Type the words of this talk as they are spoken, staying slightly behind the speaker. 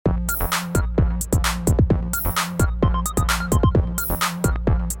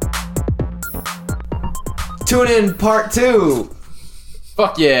tune in part 2.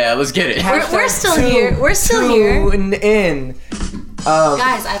 Fuck yeah, let's get it. We're still here. We're still here. Tune in.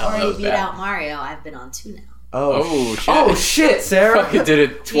 Guys, I've already love beat that. out Mario. I've been on 2 now. Oh, shit. Oh shit, Sarah. Fucking did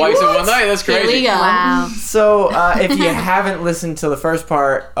it twice in one night. That's crazy. Here we go. Wow. So, if you haven't listened to the first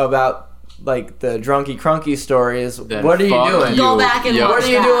part about like the drunky crunky stories, Then what are you fuck doing? Go back and Yep. watch What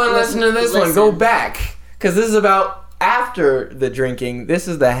are you that. doing? Listen to this one. Listen. Go back, because this is about after the drinking. This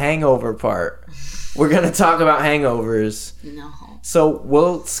is the hangover part. We're gonna talk about hangovers. No. So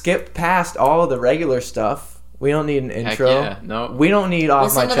we'll skip past all of the regular stuff. We don't need an Heck intro. yeah, no. We don't need off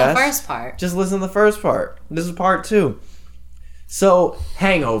Listen my to chest. the first part. Just listen to the first part. This is part 2. So,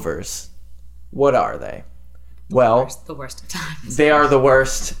 hangovers. What are they? Well, The worst of times. they are the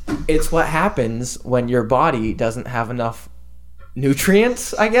worst. It's what happens when your body doesn't have enough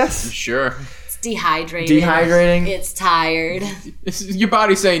nutrients, I guess. Sure. It's dehydrated. Dehydrating. It's tired. Your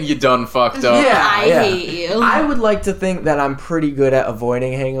body's saying you done fucked up. Yeah, I yeah. hate you. I would like to think that I'm pretty good at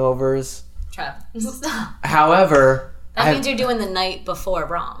avoiding hangovers. Trev. Stop. However, That means you're doing the night before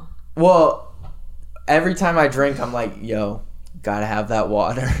wrong. well, every time I drink, I'm like, yo, gotta have that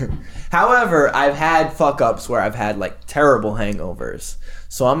water. However, I've had fuck ups where I've had like terrible hangovers.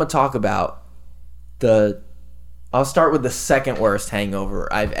 So I'm gonna talk about I'll start with the second worst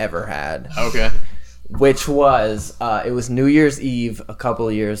hangover I've ever had, Okay. which was, it was New Year's Eve a couple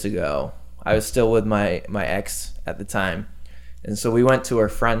of years ago. I was still with my ex at the time. And so we went to her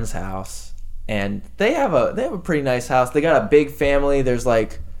friend's house, and they have a pretty nice house. They got a big family. There's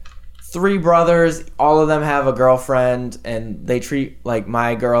like 3 brothers. All of them have a girlfriend, and they treat like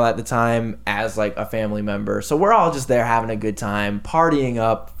my girl at the time as like a family member. So we're all just there having a good time, partying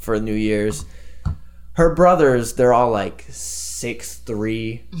up for New Year's. Her brothers, they're all like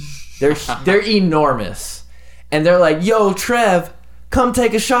 6'3". They're enormous. And they're like, "Yo, Trev, come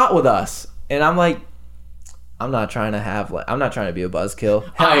take a shot with us." And I'm like, I'm not trying to be a buzzkill.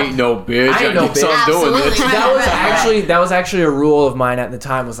 I ain't no bitch. I ain't no So bitch. I'm doing this. Absolutely. That was actually a rule of mine at the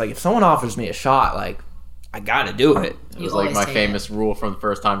time. Was like, if someone offers me a shot, like, I gotta do it. It was like my famous rule from the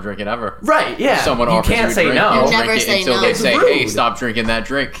first time drinking ever. Right? Yeah. If someone you offers can't you a say drink, no. you don't Never drink it say until no. they It's say, rude. "Hey, stop drinking that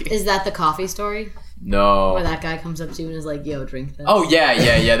drink." Is that the coffee story? No. Where that guy comes up to you and is like, yo, drink this. Oh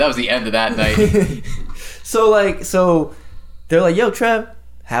yeah. That was the end of that night. So they're like, "Yo, Trev,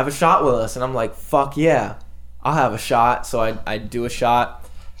 have a shot with us," and I'm like, "Fuck yeah, I'll have a shot." So I do a shot.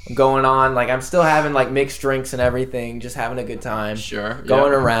 I'm going on, like, I'm still having like mixed drinks and everything, just having a good time. Sure.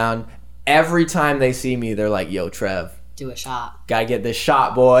 Going yeah. around. Every time they see me, they're like, "Yo, Trev, Do a shot. gotta get this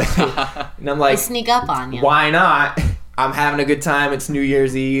shot, boy." And I'm They like, sneak up on you. why not? I'm having a good time. It's New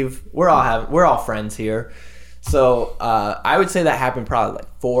Year's Eve. We're all friends here. So I would say that happened probably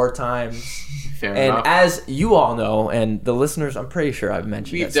like 4 times. Fair And enough. as you all know, and the listeners, I'm pretty sure I've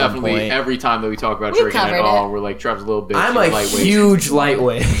mentioned We've at some definitely point, every time that we talk about We drinking at covered all, it. we're like, Trev's a little bitch. I'm he's a lightweight. huge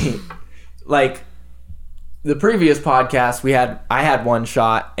lightweight. Like the previous podcast, I had one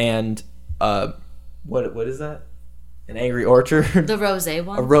shot, and what is that? An Angry Orchard. The rosé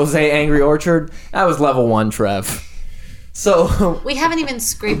one? A rosé Angry Orchard. That was level 1, Trev. So We haven't even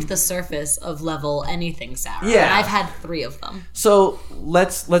scraped the surface of level anything sour. Yeah. And I've had 3 of them. So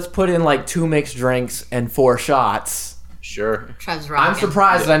let's put in like 2 mixed drinks and 4 shots. Sure. Trev's rocking. I'm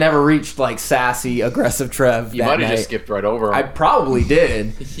surprised I never reached like sassy, aggressive Trev. You that might have night. just skipped right over I him. probably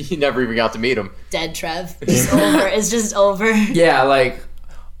did. You never even got to meet him. Dead Trev. It's over. It's just over. Yeah, like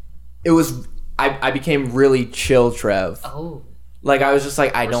it was. I became really chill, Trev. Oh. Like I was just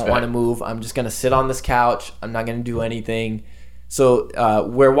like, I don't Respect. want to move. I'm just gonna sit on this couch. I'm not gonna do anything. So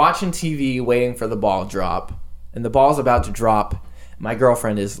we're watching TV, waiting for the ball drop, and the ball's about to drop. My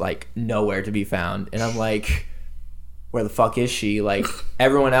girlfriend is like nowhere to be found, and I'm like, where the fuck is she? Like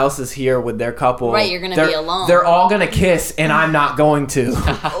everyone else is here with their couple. Right, you're gonna be alone. They're all gonna kiss, and I'm not going to.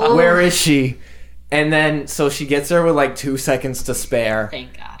 Where is she? And then so she gets there with like 2 seconds to spare.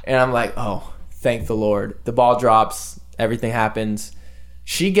 Thank God. And I'm like, oh, thank the Lord. The ball drops. Everything happens.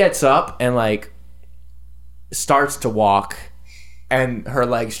 She gets up and like starts to walk, and her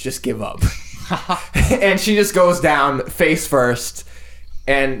legs just give up. And she just goes down face first.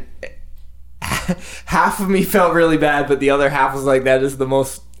 And half of me felt really bad, but the other half was like, that is the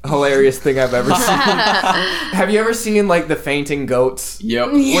most hilarious thing I've ever seen. Have you ever seen like the fainting goats?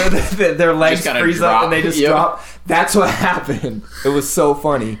 Yep. Where their legs Just kinda freeze up and they drop. just Yep. drop? That's what happened. It was so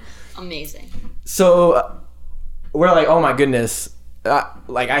funny. Amazing. So we're like, oh my goodness.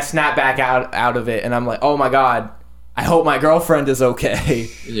 Like I snap back out of it, and I'm like, oh my God, I hope my girlfriend is okay.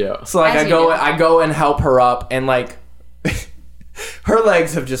 Yeah. So like As you do. I go and help her up, and like her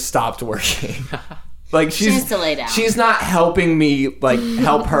legs have just stopped working. Like She needs to lay down. She's not helping me like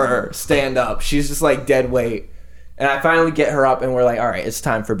help her stand up. She's just like dead weight. And I finally get her up and we're like, all right, it's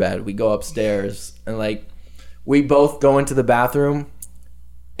time for bed. We go upstairs and like we both go into the bathroom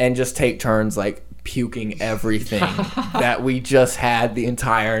and just take turns like puking everything that we just had the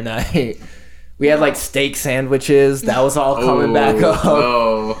entire night. We had like steak sandwiches. That was all coming back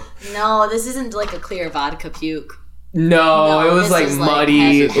up. No, this isn't like a clear vodka puke. No, it was this like was,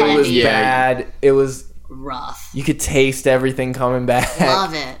 muddy. like, It was heavy. bad. It was Rough. you could taste everything coming back.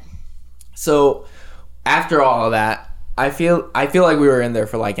 Love it. So after all of that, I feel like we were in there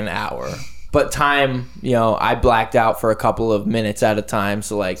for like an hour. But time, I blacked out for a couple of minutes at a time.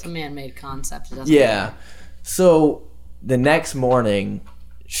 So like It's a man-made concept. It doesn't yeah. matter. So the next morning,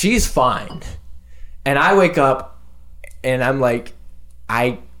 she's fine. And I wake up and I'm like,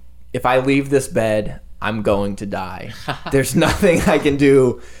 if I leave this bed, I'm going to die. There's nothing I can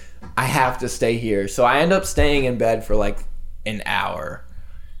do. I have to stay here. So I end up staying in bed for like an hour.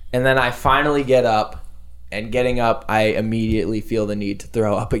 And then I finally get up, and getting up, I immediately feel the need to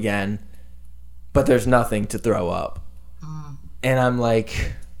throw up again. But there's nothing to throw up. And I'm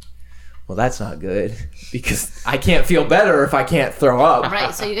like, well, that's not good because I can't feel better if I can't throw up.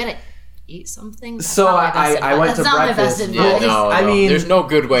 Right, so you gotta eat something. That's So not my best I went advice. to That's not my breakfast. best Yeah, advice. no, I mean- there's no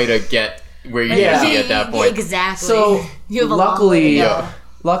good way to get where you need to be at that point. Exactly. So you have a long way to go.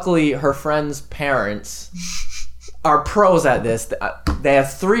 luckily, her friend's parents are pros at this. They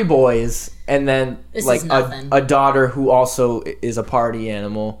have 3 boys and then This like is nothing. a daughter who also is a party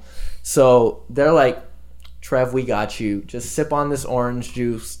animal. So they're like, Trev, we got you. Just sip on this orange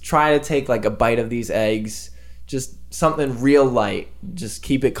juice. Try to take like a bite of these eggs. Just something real light. Just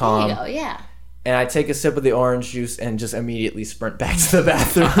keep it calm. There you go, yeah. And I take a sip of the orange juice and just immediately sprint back to the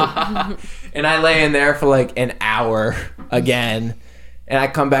bathroom. And I lay in there for like an hour again. And I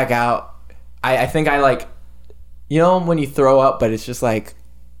come back out. I think I like, when you throw up, but it's just like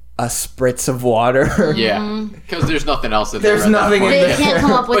a spritz of water. Yeah, because there's nothing else in there. There's at that nothing in point. They there. can't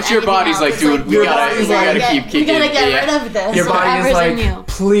come up with But your anything body's else. like, It's dude, we your gotta body's get, like, keep we gotta kicking. get Yeah. rid of this. Your body's Whatever's in like, you.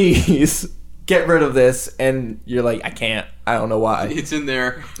 please get rid of this. And you're like, I can't. I don't know why. It's in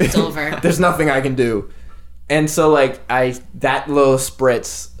there. It's over. There's nothing I can do. And so like that little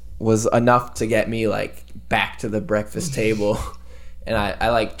spritz was enough to get me like back to the breakfast table. And I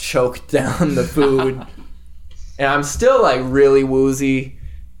like choked down the food. And I'm still like really woozy.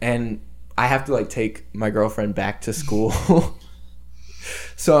 And I have to like take my girlfriend back to school.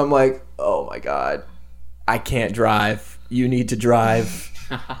 So I'm like, oh my God, I can't drive. You need to drive.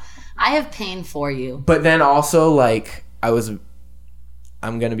 I have pain for you. But then also like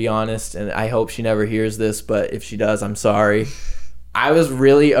I'm going to be honest, and I hope she never hears this, but if she does, I'm sorry. I was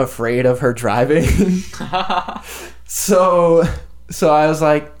really afraid of her driving. So I was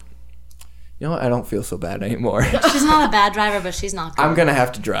like, you know what? I don't feel so bad anymore. She's not a bad driver, but she's not good. I'm going to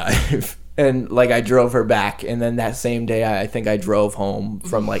have to drive. And like I drove her back, and then that same day I think I drove home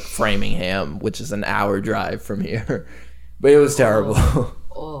from like Framingham, which is an hour drive from here. But it was terrible.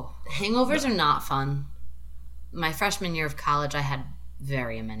 Oh, hangovers are not fun. My freshman year of college, I had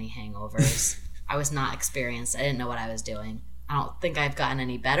very many hangovers. I was not experienced. I didn't know what I was doing. I don't think I've gotten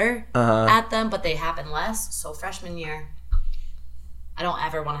any better at them, but they happen less. So freshman year, I don't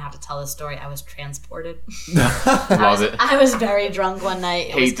ever want to have to tell this story. I was transported. Love it. I was very drunk one night.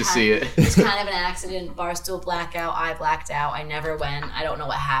 Hate to see it. It was kind of an accident. Barstool blackout. I blacked out. I never went. I don't know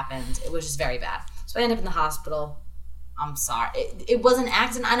what happened. It was just very bad. So I ended up in the hospital. I'm sorry. It was an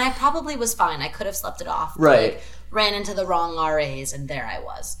accident, and I probably was fine. I could have slept it off. Right. Like, ran into the wrong RAs, and there I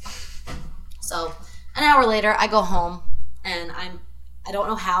was. So an hour later, I go home, and I don't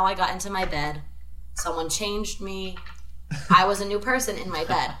know how I got into my bed. Someone changed me. I was a new person in my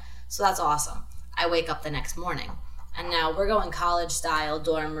bed. So that's awesome. I wake up the next morning, and now we're going college-style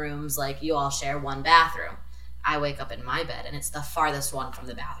dorm rooms, like you all share one bathroom. I wake up in my bed, and it's the farthest one from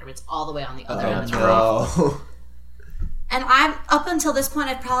the bathroom. It's all the way on the other end of the room. No. And up until this point,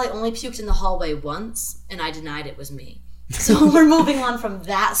 I've probably only puked in the hallway once, and I denied it was me. So we're moving on from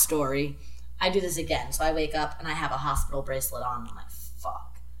that story. I do this again. So I wake up, and I have a hospital bracelet on. I'm like,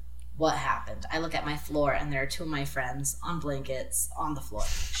 fuck. What happened? I look at my floor, and there are 2 of my friends on blankets on the floor.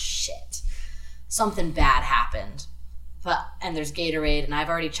 Shit. Something bad happened. And there's Gatorade, and I've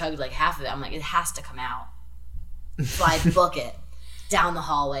already chugged like half of it. I'm like, it has to come out. So I book it. Down the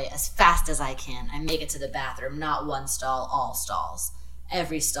hallway as fast as I can. I make it to the bathroom. Not one stall, all stalls.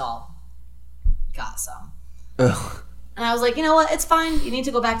 Every stall got some. Ugh. And I was like, you know what? It's fine. You need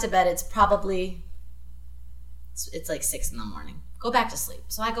to go back to bed. It's probably, it's like 6 a.m. Go back to sleep.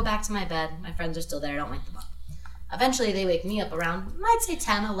 So I go back to my bed. My friends are still there. I don't wake them up. Eventually, they wake me up around, I'd say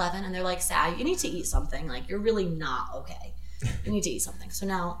 10, 11, and they're like, Sal, you need to eat something. Like, you're really not okay. You need to eat something. So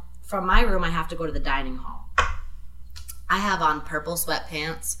now, from my room, I have to go to the dining hall. I have on purple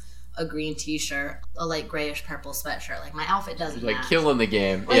sweatpants, a green t-shirt, a light grayish purple sweatshirt. Like, my outfit doesn't Like match. killing the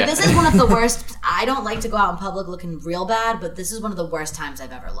game. Like, this is one of the worst. I don't like to go out in public looking real bad, but this is one of the worst times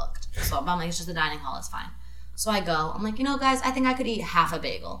I've ever looked. So I'm like, it's just the dining hall, it's fine. So I go, I'm like, guys, I think I could eat half a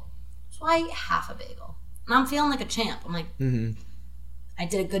bagel. So I eat half a bagel. And I'm feeling like a champ. I'm like, I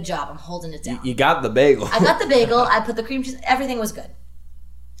did a good job. I'm holding it down. You got the bagel. I got the bagel. I put the cream cheese. Everything was good.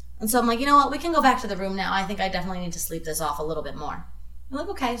 And so I'm like, you know what? We can go back to the room now. I think I definitely need to sleep this off a little bit more. I'm like,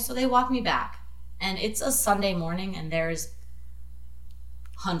 okay. So they walk me back. And it's a Sunday morning, and there's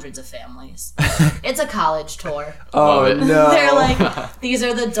hundreds of families. It's a college tour. Oh, Love it. no. They're like, these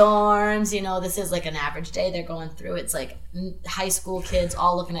are the dorms. This is like an average day they're going through. It's like high school kids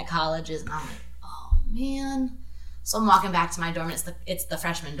all looking at colleges. And I'm like, oh, man. So I'm walking back to my dorm. And it's the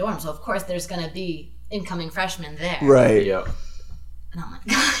freshman dorm. So, of course, there's going to be incoming freshmen there. Right. Yep. And I'm like,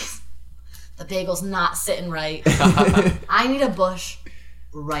 guys, the bagel's not sitting right. I need a bush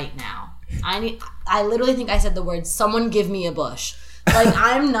right now. I literally think I said the word, someone give me a bush. Like,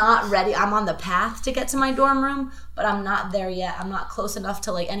 I'm not ready. I'm on the path to get to my dorm room, but I'm not there yet. I'm not close enough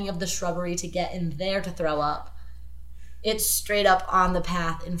to, like, any of the shrubbery to get in there to throw up. It's straight up on the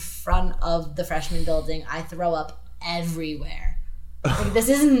path in front of the freshman building. I throw up everywhere. Like, this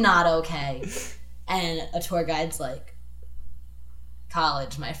is not okay. And a tour guide's like,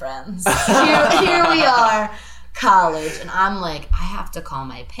 college, my friends. Here we are. College. And I'm like, I have to call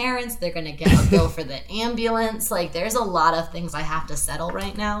my parents. They're going to get a bill for the ambulance. Like, there's a lot of things I have to settle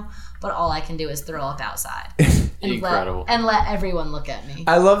right now, but all I can do is throw up outside. Incredible. Let everyone look at me.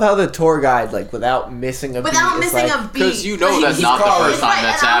 I love how the tour guide, like, without missing a beat, is like, a beat. Because you know like, that's he's not the calling. first time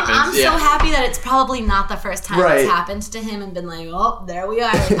that's happened. I'm so happy that it's probably not the first time Right. it's happened to him and been like, oh, there we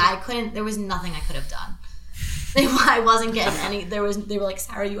are. Like, there was nothing I could have done. I wasn't getting any. They were like,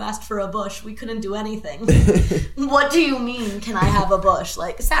 Sarah, you asked for a bush. We couldn't do anything. What do you mean? Can I have a bush?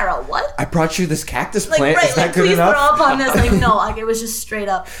 Like, Sarah, what? I brought you this cactus Like, plant. right? Is that Like, good please enough? throw up on this. Like, no. Like, it was just straight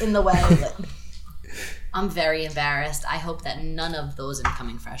up in the way. Like, I'm very embarrassed. I hope that none of those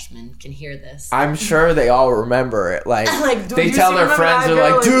incoming freshmen can hear this. I'm sure they all remember it. Like, Like, dude, they you tell see- their remember friends, that they're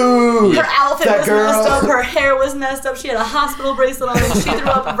girl? like, dude, Her outfit that was girl. messed up. Her hair was messed up. She had a hospital bracelet on, and she threw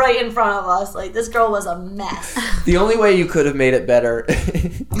up right in front of us. Like, this girl was a mess. The only way you could have made it better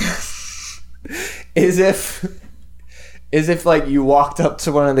is if like you walked up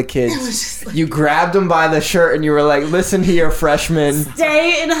to one of the kids, you grabbed him by the shirt, and you were like, "Listen here, freshman.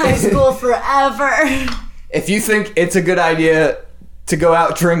 Stay in high school forever." If you think it's a good idea to go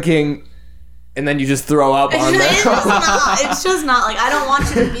out drinking, and then you just throw up on It's just not like, I don't want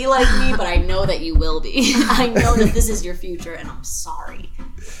you to be like me, but I know that you will be. I know that this is your future, and I'm sorry.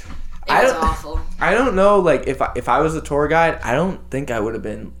 It was awful. I don't know, like, if I was a tour guide, I don't think I would have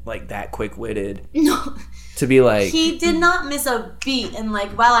been like that quick-witted No. to be like, He did not miss a beat, and like,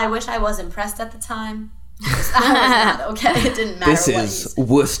 while I wish I was impressed at the time, I was not okay. It didn't matter. this what he is said.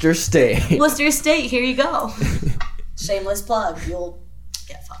 Worcester State. Worcester State. Here you go. Shameless plug. You'll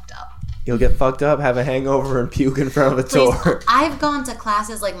get fucked up. You'll get fucked up, have a hangover, and puke in front of a Please, tour. I've gone to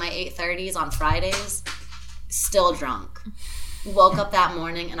classes like my 8:30s on Fridays, still drunk. Woke up that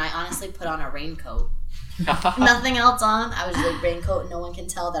morning and I honestly put on a raincoat. Nothing else on. I was just like, raincoat. No one can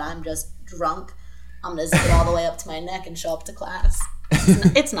tell that I'm just drunk. I'm gonna zip it all the way up to my neck and show up to class.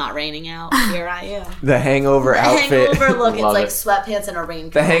 It's not raining out. Here I am. The hangover outfit. Hangover look. It's Love like it. sweatpants and a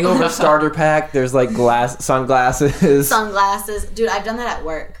raincoat. The hangover starter pack. There's like sunglasses. Sunglasses. Dude, I've done that at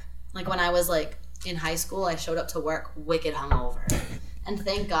work. Like when I was like in high school, I showed up to work wicked hungover. And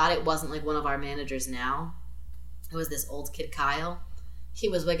thank God it wasn't like one of our managers now. It was this old kid, Kyle. He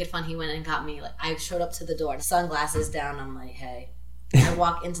was wicked fun. He went and got me, like, I showed up to the door, sunglasses down. I'm like, hey. I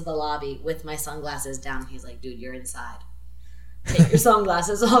walk into the lobby with my sunglasses down. He's like, dude, you're inside. Take your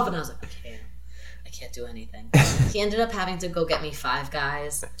sunglasses off. And I was like, I can't do anything. He ended up having to go get me Five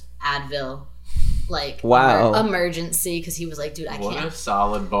Guys, Advil, like, Wow. emergency, because he was like, dude, I What a can't.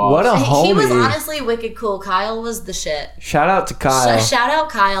 solid boss. What a He was homie. honestly wicked cool. Kyle was the shit. Shout out to Kyle. Shout out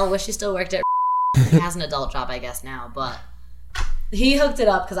Kyle. Wish he still worked at. He has an adult job, I guess, now, but he hooked it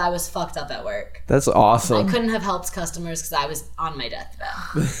up because I was fucked up at work. That's I awesome. couldn't have helped customers because I was on my deathbed.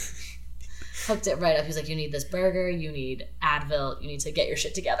 Hooked it right up. He's like, you need this burger, you need Advil, you need to get your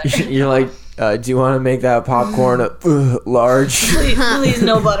shit together. You're like, do you want to make that popcorn large? please,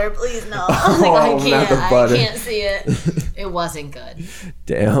 no butter, please, no. I was like, Oh, not the butter. I can't see it. It wasn't good.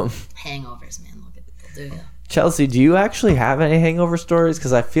 Damn. Hangovers, man, look at people, do you? Chelsea, do you actually have any hangover stories?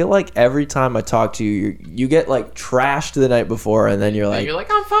 Because I feel like every time I talk to you, you get like trashed the night before, and then you're like,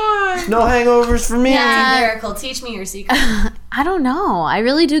 I'm fine. no hangovers for me. That's a miracle. Teach me your secret. I don't know. I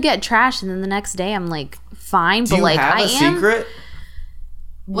really do get trashed, and then the next day I'm like fine. Do but you like have I a secret?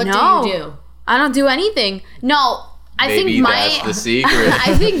 What No. do you do? I don't do anything. No, I Maybe think that's the secret.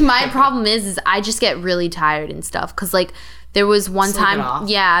 I think my problem is I just get really tired and stuff. Cause like there was one Sleep it time,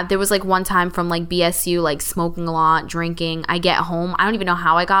 off. there was like one time from like BSU, like smoking a lot, drinking. I get home. I don't even know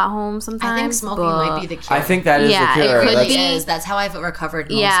how I got home sometimes. I think smoking but might be the cure. I think that is Yeah, the it cure. could it really be. is. That's how I've recovered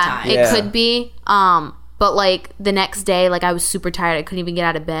most yeah, times. it Yeah. could be. But like the next day, like I was super tired. I couldn't even get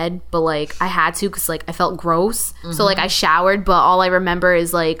out of bed, but like I had to because like I felt gross. So like I showered, but all I remember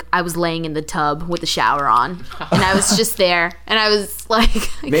is like I was laying in the tub with the shower on, and I was just there, and I was like,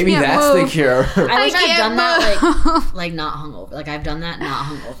 I Maybe can't that's move. the cure. I wish I'd can't done that move. like not hungover. Like I've done that not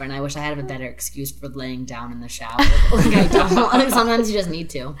hungover, and I wish I had a better excuse for laying down in the shower. Like I don't. Like sometimes you just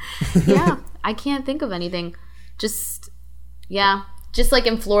need to. Yeah, I can't think of anything. Just like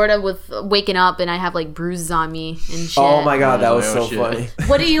in Florida with waking up and I have like bruises on me and shit. Oh my god, that was Oh, so shit. funny.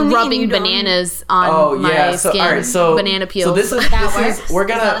 What do you mean? Rubbing you don't- bananas on my So skin. all right, so banana peels. So this is That this is works? we're Is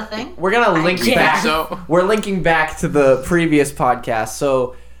that a gonna thing? we're gonna link can't. back. So- We're linking back to the previous podcast.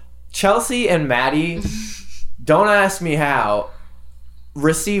 So Chelsea and Maddie, don't ask me how,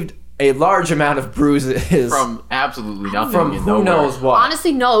 received a large amount of bruises From absolutely nothing. from in who nowhere. knows what.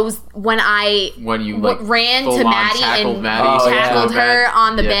 honestly knows when I When you like ran to full-on Maddie tackled and Maddie, Oh, to yeah. tackled the bed. her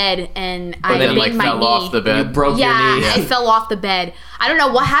on the Yeah. bed and I And then banged like my fell knee. off the you bed. broke Yeah, your knee. I fell off the bed. I don't know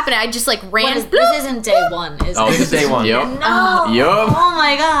what happened. I just like ran. What is, this isn't day one, is Oh, it? This is day one. Yep. No. Yup. Oh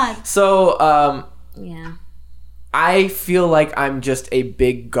my god. So Yeah. I feel like I'm just a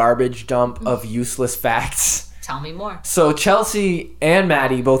big garbage dump of useless facts. Tell me more. So Chelsea and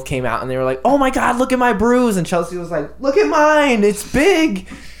Maddie both came out and they were like, "Oh my god, look at my bruise!" And Chelsea was like, "Look at mine, it's big."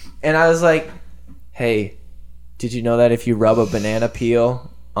 And I was like, "Hey, did you know that if you rub a banana peel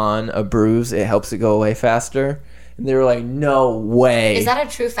on a bruise, it helps it go away faster?" And they were like, "No way." Is that a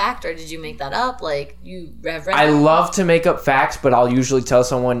true fact, or did you make that up? Like you have read I that? love to make up facts, but I'll usually tell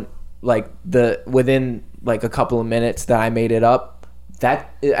someone like within like a couple of minutes that I made it up.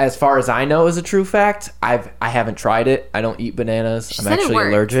 That, as far as I know, is a true fact. I haven't tried it. I don't eat bananas. I'm said it actually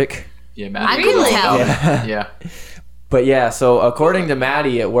worked. allergic. Yeah, I Maddie. couldn't Really? tell. Yeah. Yeah. But yeah, so according to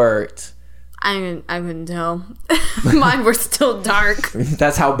Maddie, it worked. I couldn't tell. Mine were still dark.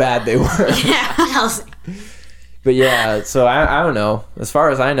 That's how bad they were. Yeah. But yeah, so I don't know. As far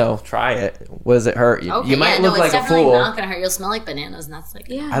as I know, try it. What does it hurt? You, Okay, you might yeah, look no, like it's a definitely fool. not gonna hurt. You'll smell like bananas, and that's like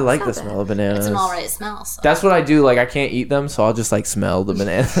Yeah. I like the it's not smell of bananas. it's an alright smell. So. That's what I do. Like I can't eat them, so I'll just like smell the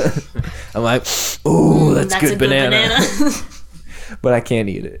banana. I'm like, ooh, that's a good banana. But I can't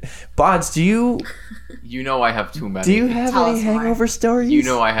eat it. Bods, do you I have too many. have Tell any us more. hangover stories? You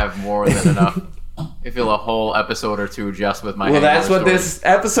know I have more than enough. I feel a whole episode or two just with my Well, that's hangover what stories. this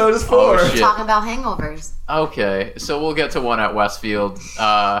episode is for. Oh, shit. Talking about hangovers. Okay, so we'll get to one at Westfield.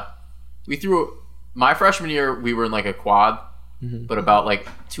 We threw my freshman year. We were in like a quad, but about like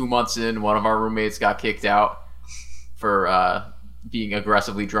 2 months in, one of our roommates got kicked out for being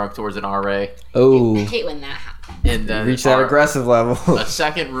aggressively drunk towards an RA, Oh, I hate when that happens. and then reach that our- aggressive level. a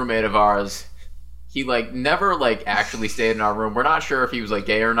second roommate of ours, he like never like actually stayed in our room. We're not sure if he was like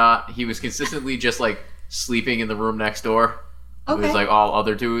gay or not. He was consistently just like sleeping in the room next door. It was Okay. like all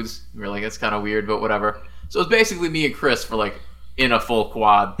other dudes. We were like, it's kind of weird, but whatever. So it's basically me and Chris for like in a full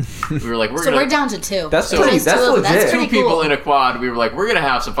quad. We were like, So we're down to two. That's So pretty. it's That's two of them. legit. That's two pretty people cool. in a quad. We were like, we're gonna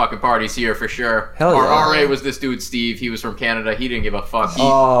have some fucking parties here for sure. Hell Our yeah. RA was this dude Steve. He was from Canada. He didn't give a fuck. He,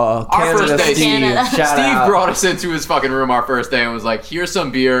 Oh, Canada first day, Steve. Canada. Shout Steve out. brought us into his fucking room our first day and was like, here's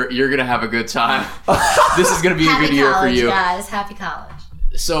some beer. You're gonna have a good time. This is gonna be a Happy good year for college, you. guys. Happy college.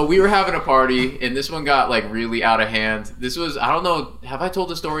 So we were having a party, and this one got like really out of hand. This was, I don't know, have I told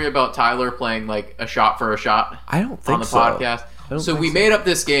the story about Tyler playing like a shot for a shot I don't think on the so. podcast? don't So think we so. made up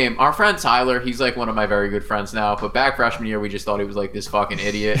this game. Our friend Tyler, he's like one of my very good friends now, but back freshman year, we just thought he was like this fucking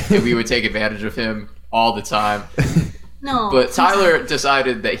idiot, and we would take advantage of him all the time. No. But Tyler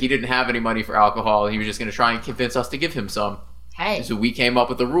decided that he didn't have any money for alcohol, and he was just going to try and convince us to give him some. Hey. So we came up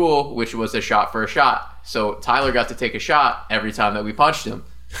with a rule, which was a shot for a shot. So Tyler got to take a shot every time that we punched him.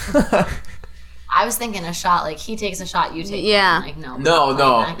 I was thinking a shot, like he takes a shot, you take Yeah. one. Like, no. No, we're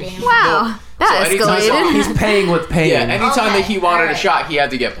not no. playing that game. Wow. That So anytime escalated. He's paying with pain. Yeah, anytime Okay, that he wanted a alright. shot, he had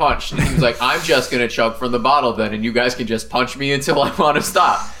to get punched. And he was like, I'm just going to chug from the bottle then, and you guys can just punch me until I want to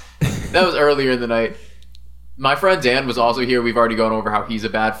stop. That was earlier in the night. My friend Dan was also here. We've already gone over how he's a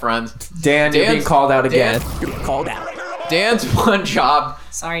bad friend. Dan, you're being Dan's- called out again. Dan- You're called out. Dan's one job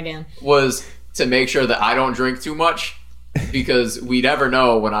Sorry, Dan. was to make sure that I don't drink too much, because we never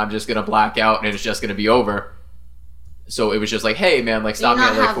know when I'm just gonna black out and it's just gonna be over. So it was just like, hey man, like stop me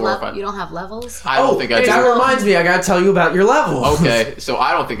at like 4 or 5. You don't have levels? I don't think I that do. reminds me, I gotta tell you about your levels. Okay, so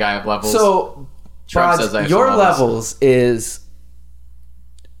I don't think I have levels. So, Trev Brods, says I have your some levels is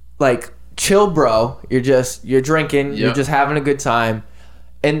like chill, bro. You're drinking, you're Yep. just having a good time,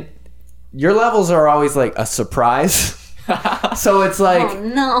 and your levels are always like a surprise. So it's like Oh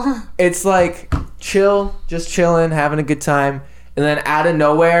no. it's like chill, just chilling, having a good time, and then out of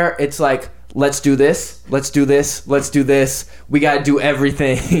nowhere, it's like let's do this, let's do this, let's do this. We gotta do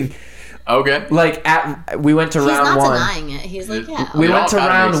everything. Okay. Like we went to He's round not one. denying it. He's like, yeah. We It went all to kinda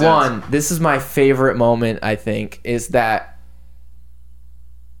round makes one. sense. This is my favorite moment, I think, is that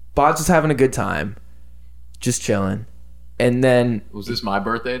Bods was having a good time, just chilling. And then Was this my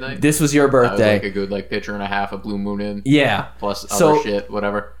birthday night? this was your I was birthday. like a good like pitcher and a half of Blue Moon in, Yeah. plus other So- shit,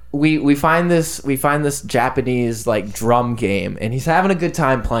 whatever. We find this Japanese like drum game, and he's having a good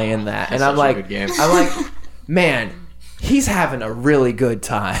time playing that. And That's I'm such a like, good game. I'm like, man, he's having a really good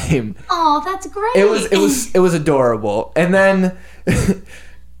time. Oh, that's great. It was adorable. And then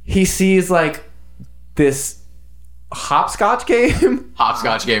he sees like this hopscotch game.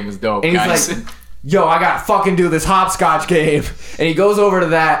 Hopscotch game was dope, And he's guys. like, yo, I gotta fucking do this hopscotch game. And he goes over to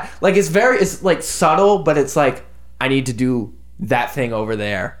that. Like, it's like subtle, but it's like, I need to do that thing over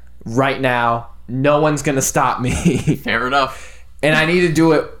there right now. No one's gonna stop me. Fair enough. And I need to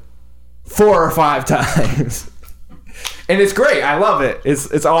do it 4 or 5 times. And it's great. I love it.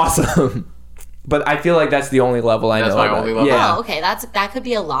 It's awesome. But I feel like that's the only level I That's know. my about. only level. Yeah. Oh, okay. that could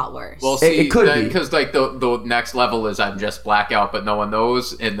be a lot worse. Well, see, it could be. because like the next level is I'm just blackout, but no one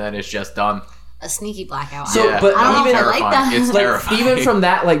knows, and then it's just done. a sneaky blackout. So, Yeah, but I don't know if I terrifying. like that. It's like terrifying. even from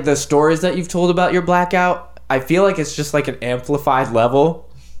that, like the stories that you've told about your blackout, I feel like it's just like an amplified level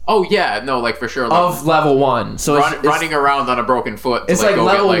Oh yeah, no, like for sure. Like, of level 1. So it's running around on a broken foot. To, it's like go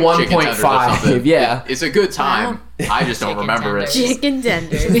level get, chicken tenders or 1.5, something. yeah. It's a good time. I just don't Chicken remember it. tenders. Chicken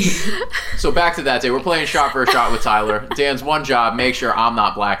tenders. So back to that day, we're playing shot for a shot with Tyler. Dan's one job: make sure I'm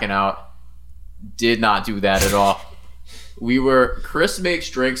not blacking out. Did not do that at all. Chris makes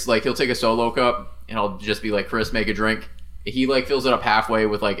drinks, like he'll take a solo cup and I'll just be like, Chris, make a drink. He like fills it up halfway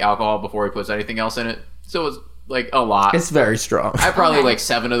with like alcohol before he puts anything else in it. So it's like a lot. it's very strong. I probably Okay. like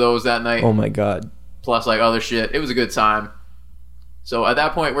 7 of those that night, Oh my god. plus like other shit. It was a good time. So at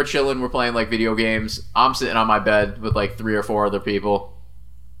that point, we're chilling, we're playing like video games. I'm sitting on my bed with like 3 or 4 other people.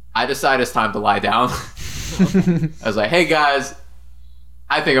 I decide it's time to lie down. I was like, hey guys,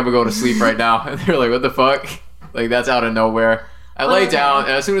 I think I'm gonna go to sleep right now. And they're like, what the fuck? Like, that's out of nowhere. I lay Okay. down,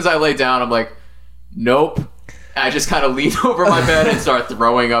 and as soon as I lay down, I'm like, nope. I just kind of lean over my bed and start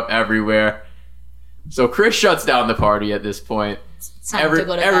throwing up everywhere. So Chris shuts down the party at this point. It's time to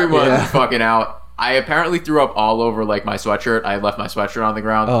go to bed. Everyone's Yeah. fucking out. I apparently threw up all over like my sweatshirt. I left my sweatshirt on the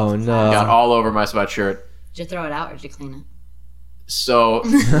ground. Oh no. Got all over my sweatshirt. Did you throw it out or did you clean it? So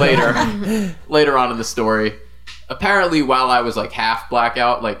later on in the story, apparently while I was like half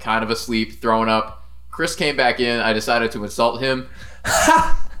blackout, like kind of asleep, throwing up, Chris came back in. I decided to insult him.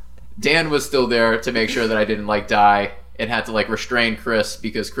 Dan was still there to make sure that I didn't like die, and had to like restrain Chris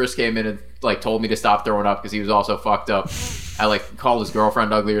because Chris came in and like told me to stop throwing up because he was also fucked up. I like called his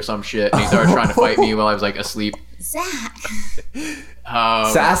girlfriend ugly or some shit, and he started trying to fight me while I was like asleep. Zach.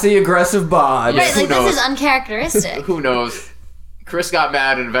 Sassy aggressive bod. Yeah. Right, who like knows? this is uncharacteristic. Who knows? Chris got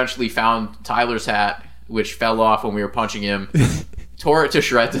mad and eventually found Tyler's hat, which fell off when we were punching him, tore it to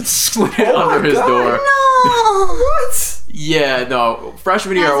shreds and slid it Oh under my his God. door. No. What? Yeah, no.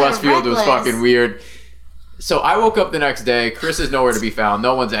 Freshman year at That's Westfield was reckless. fucking weird. So I woke up the next day. Chris is nowhere to be found.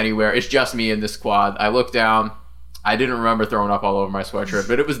 No one's anywhere. It's just me in this quad. I look down. I didn't remember throwing up all over my sweatshirt,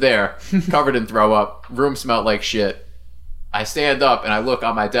 but it was there, covered in throw up. Room smelled like shit. I stand up and I look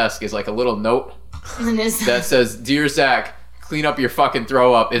on my desk. Is like a little note And it's- that says, "Dear Zach, clean up your fucking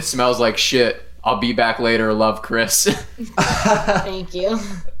throw up. It smells like shit. I'll be back later. Love, Chris." Thank you.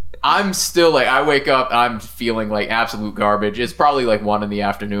 I'm still like, I wake up and I'm feeling like absolute garbage. It's probably like 1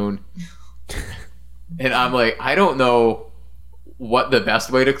 PM. And I'm like, I don't know what the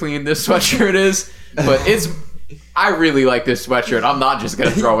best way to clean this sweatshirt is, but I really like this sweatshirt. I'm not just gonna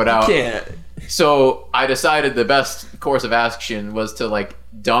throw it out. Can't. So I decided the best course of action was to like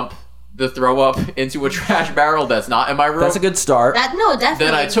dump the throw up into a trash barrel that's not in my room. That's a good start. Definitely.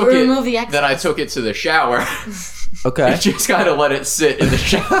 Then I took Remove the it. excess. Then I took it to the shower. Okay. And just kind of let it sit in the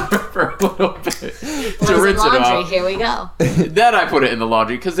shower for a little bit to Clothes and rinse it laundry. off. Here we go. Then I put it in the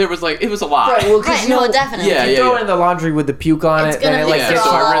laundry because it was a lot. Right, well, 'cause Right, you no, know, definitely. Yeah, you throw it in the laundry with the puke on It's it, then gonna it be like Yeah, gets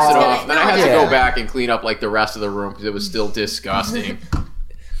so I all- rinsed it it's off. gonna- Then I no, had to yeah. go back and clean up like the rest of the room because it was still disgusting.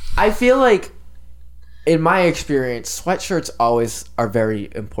 I feel like in my experience, sweatshirts always are very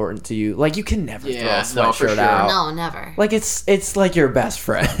important to you. Like, you can never throw a Yeah, no, for sweatshirt sure. out. No, never. Like, it's like your best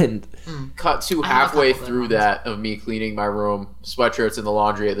friend. Cut to I have a halfway couple good through ones. that of me cleaning my room, sweatshirts in the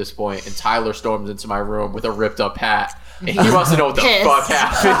laundry at this point, and Tyler storms into my room with a ripped up hat. And he wants to know what the Pissed. fuck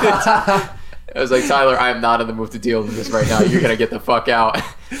happened. I was like, Tyler, I am not in the mood to deal with this right now. You're gonna get the fuck out.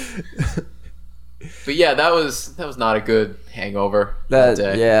 But yeah, that was not a good hangover that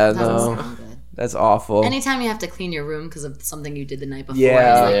day. Yeah, That doesn't no. sound good. That's awful. Anytime you have to clean your room because of something you did the night before,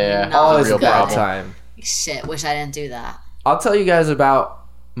 Yeah. it's like, Yeah. not Always real a bad problem. time. Shit, wish I didn't do that. I'll tell you guys about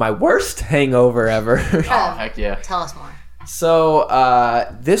my worst hangover ever. Oh, heck yeah. Tell us more. So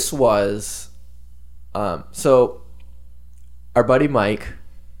this was so our buddy Mike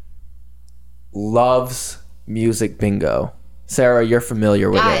loves music bingo. Sarah, you're familiar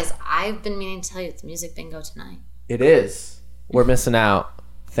with Guys, it. I've been meaning to tell you it's music bingo tonight. It is. We're missing out.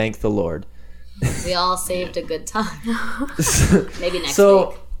 Thank the Lord. We all saved a good time. Maybe next So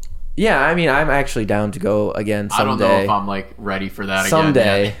week. yeah, I mean, I'm actually down to go again I don't someday. know if I'm like ready for that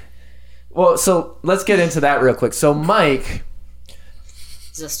Someday. again. Well, so let's get into that real quick. So Mike,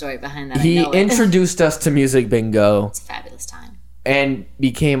 There's a story behind that. he I know it. introduced us to music bingo It's a fabulous time. and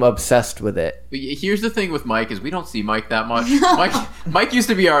became obsessed with it. But here's the thing with Mike is we don't see Mike that much. Mike used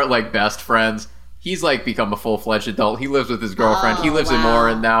to be our like best friends. He's like become a full-fledged adult. He lives with his girlfriend. He Oh, lives in wow.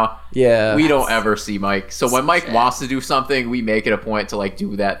 Morin now. Yeah. We don't ever see Mike. So when Mike shit. wants to do something, we make it a point to like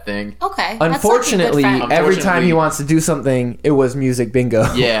do that thing. Okay. Unfortunately, that's like a good friend. every time he Unfortunately- wants to do something, it was music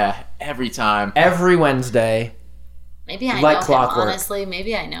bingo. Yeah, every time. Every Wednesday. Maybe I like know clockwork. him, honestly.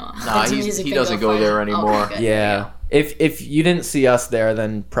 Maybe I know him. Nah, It's a he music doesn't bingo go there friend. anymore. Okay, good. Yeah. If you didn't see us there,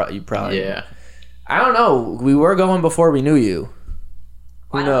 then you probably. Yeah. I don't know. We were going before we knew you.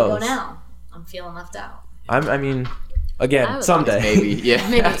 Who Why don't we knows? go now? I'm feeling left out. I mean, I again, would someday. Maybe. Yeah.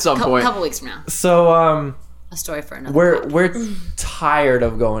 Maybe At some a point. couple weeks from now. So A story for another. we're tired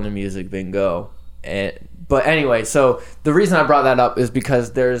of going to music bingo, but anyway, so the reason I brought that up is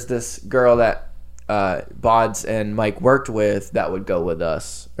because there's this girl that Bods and Mike worked with that would go with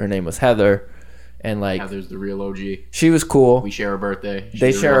us. Her name was Heather, and like Heather's the real OG. she was cool. We share a birthday.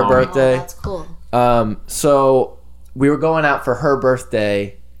 They She's share real a homie. birthday. Oh, that's cool. So we were going out for her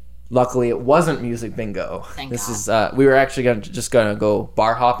birthday. Luckily, it wasn't music bingo. Thank this God. is we were actually gonna go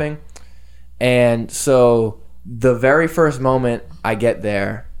bar hopping, and so the very first moment I get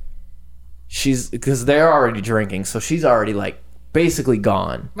there, because they're already drinking, so she's already like basically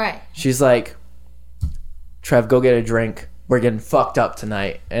gone. Right. She's like, "Trev, go get a drink. We're getting fucked up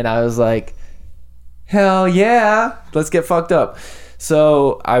tonight," and I was like, "Hell yeah, let's get fucked up."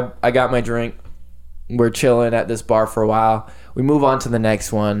 So I got my drink. We're chilling at this bar for a while. We move on to the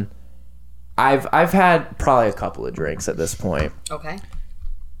next one. I've had probably a couple of drinks at this point, Okay.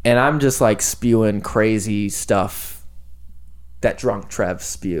 and I'm just like spewing crazy stuff that drunk Trev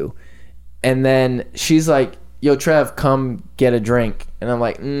spew. And then she's like, "Yo, Trev, come get a drink." And I'm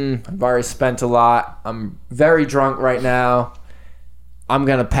like, I've already spent a lot. I'm very drunk right now. I'm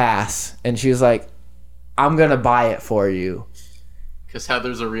gonna pass. And she was like, "I'm gonna buy it for you." Because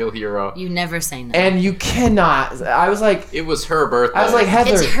Heather's a real hero. You never say no. And you cannot. I was like, It was her birthday. I was like,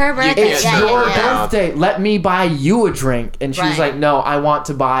 Heather, It's her birthday. it's Yeah, your yeah. birthday. Let me buy you a drink. And she was Right. like, "No, I want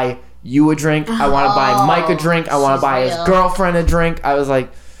to buy you a drink. I want to buy Mike a drink. I want to she's buy his real. girlfriend a drink." I was like,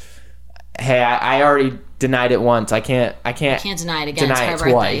 "Hey, I already denied it once. I can't Can't deny it again. deny It's it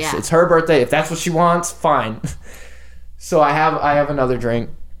her twice. birthday. Yeah. It's her birthday. If that's what she wants, fine." So I have another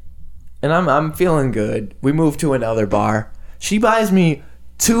drink, and I'm feeling good. We move to another bar. She buys me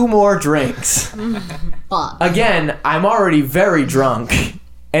 2 more drinks. But Again, I'm already very drunk,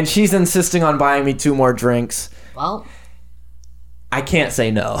 and she's insisting on buying me 2 more drinks. well, I can't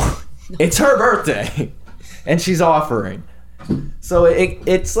say no. It's her birthday, and she's offering. So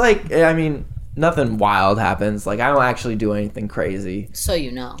it's like, I mean, nothing wild happens. Like, I don't actually do anything crazy. so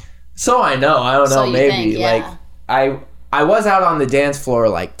you know. So I know. I don't know. So you Maybe think, yeah. like I was out on the dance floor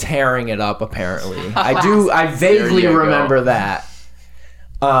like tearing it up. Apparently, I vaguely There you go. remember that.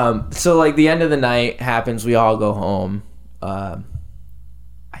 So like the end of the night happens. We all go home.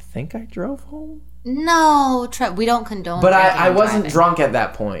 I think I drove home, No, we don't condone. but drinking I and wasn't driving. drunk at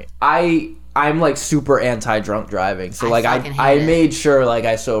that point. I'm like super anti-drunk driving. So like fucking I hate it. made sure like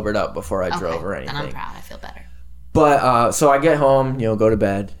I sobered up before I drove Okay, or then I'm anything. proud. I feel better. But so I get home, go to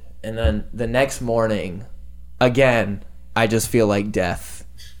bed, and then the next morning, again, I just feel like death,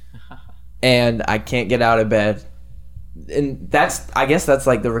 and I can't get out of bed. And I guess that's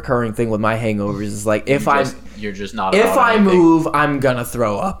like the recurring thing with my hangovers is like if You're just not. if about I anything. move, I'm gonna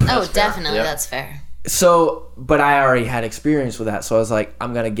throw up. Oh, fair. definitely. Yep. That's fair. So, but I already had experience with that. So I was like,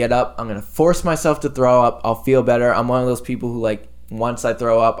 I'm going to get up. I'm going to force myself to throw up. I'll feel better. I'm one of those people who, like, once I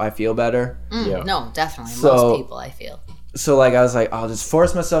throw up, I feel better. Yeah. No, definitely. So- Most people, I feel. So, like, I was like, I'll just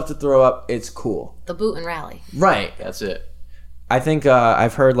force myself to throw up. It's cool. The boot and rally. Right. That's it. I think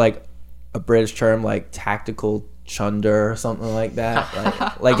I've heard, like, a British term, like, tactical chunder or something like that.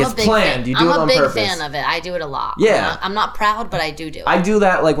 Like I'm it's a big planned. fan. You do it I'm on a big purpose. fan of it. I do it a lot. Yeah. I'm not proud, but I do it. I do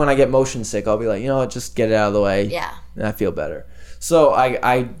that, like, when I get motion sick. I'll be like, you know what, just get it out of the way. Yeah. And I feel better. So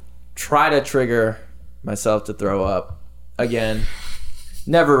I try to trigger myself to throw up. Again,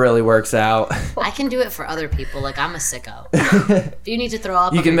 never really works out. I can do it for other people. Like, I'm a sicko. If you need to throw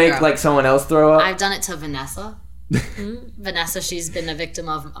up, You I'm can your make, girl. like, someone else throw up. I've done it to Vanessa. Vanessa, she's been a victim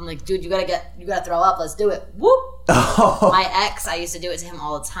of. I'm like, dude, you gotta throw up. Let's do it. Whoop. My ex, I used to do it to him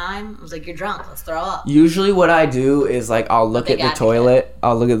all the time. I was like, you're drunk. Let's throw up. Usually what I do is, like, I'll look at big the advocate. toilet.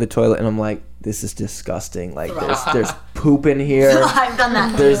 I'll look at the toilet and I'm like, this is disgusting. Like, Throw there's poop in here. I've done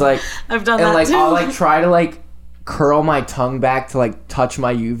that. There's, too. like, I've done and, that like, too. I'll, like, try to, like, curl my tongue back to, like, touch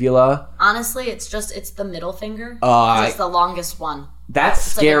my uvula. Honestly, it's the middle finger. 'Cause it's the longest one.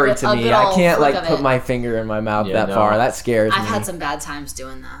 That's like a scary good- to a me. good I old can't, flick like, of put it. my finger in my mouth Yeah, that no. far. That scares I've me. had some bad times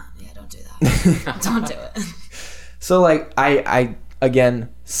doing that. Yeah, don't do that. Don't do it. So, like, I again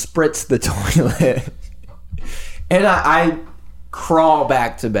spritz the toilet, and I crawl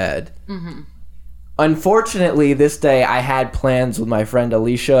back to bed. Mm-hmm. Unfortunately, this day I had plans with my friend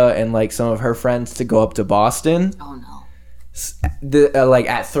Alicia and, like, some of her friends to go up to Boston, Oh no. like,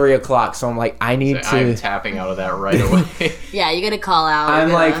 at 3:00. So I'm like, I need I'm to. tapping out of that right away. Yeah, you gotta call out. I'm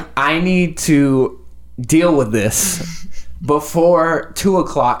You like, gotta- I need to deal with this before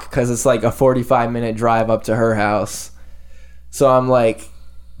 2:00 because it's like a 45-minute drive up to her house. So I'm like,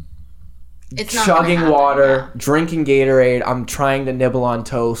 it's not gonna chugging happen, water, drinking Gatorade. I'm trying to nibble on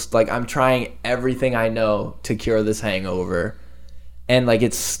toast. Like, I'm trying everything I know to cure this hangover. And, like,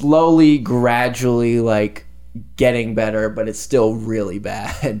 it's slowly, gradually, like, getting better, but it's still really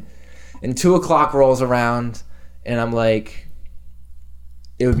bad. And 2:00 rolls around, and I'm like,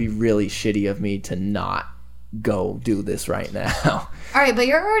 it would be really shitty of me to not go do this right now. All right, but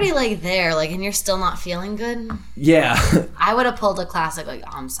you're already like there, like, and you're still not feeling good. Yeah. I would have pulled a classic, like,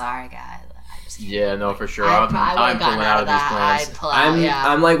 I'm sorry, guys. I just can't. Yeah, no, for sure. I I'm would've gotten pulling out of these plans. I'd pull out,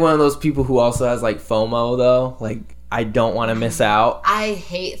 I'm like one of those people who also has, like, FOMO, though. Like, I don't want to miss out. I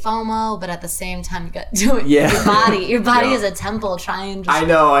hate FOMO, but at the same time, you got to do it. Yeah. Your body Yeah. is a temple. Try and just. I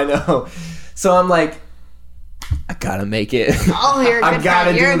know. So I'm like, I gotta make it. Oh, you're a I good gotta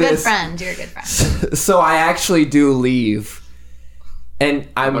friend. You're a do good this. friend. You're a good friend. So I actually do leave, and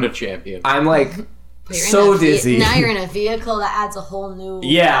What a I'm champion. like But you're in so a dizzy. Now you're in a vehicle that adds a whole new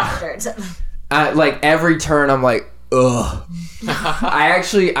Yeah. factor to- Like, every turn I'm like, ugh.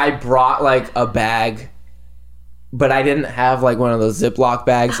 I brought, like, a bag, but I didn't have, like, one of those Ziploc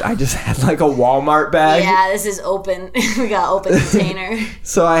bags. I just had, like, a Walmart bag. Yeah, this is open. We got open container.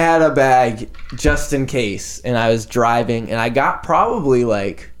 So I had a bag just in case, and I was driving, and I got probably,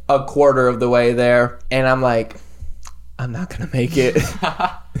 like, a quarter of the way there, and I'm like, I'm not gonna make it.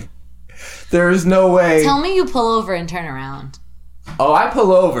 There's no way. Tell me you pull over and turn around. Oh, I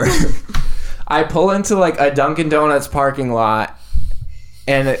pull over. I pull into, like, a Dunkin' Donuts parking lot,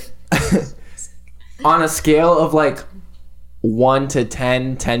 and on a scale of, like, 1 to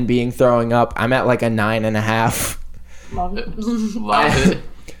 10, 10 being throwing up, I'm at, like, a 9.5. Love it.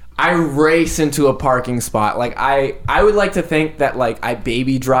 I race into a parking spot. Like, I would like to think that, like, I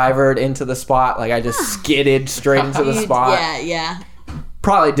baby drivered into the spot. Like, I just skidded straight into the spot. Yeah.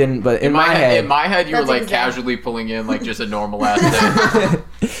 Probably didn't, but in my head. In my head, you were That's like exact- casually pulling in like just a normal ass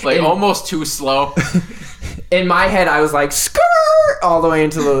day. Like almost too slow. In my head, I was like, skirt all the way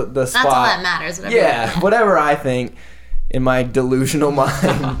into the spot. That's all that matters. Whatever Yeah, whatever I think in my delusional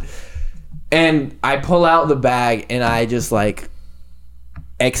mind. And I pull out the bag and I just, like,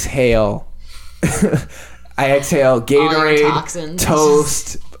 exhale. I exhale your Gatorade, toxins.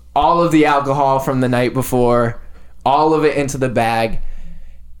 toast, all of the alcohol from the night before, all of it into the bag.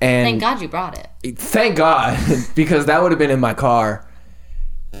 And Thank God you brought it. Thank God, because that would have been in my car.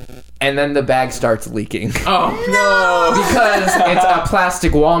 And then the bag starts leaking. Oh no! Because it's a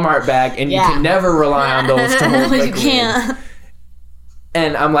plastic Walmart bag, and Yeah. you can never rely on those to hold you liquid. can't.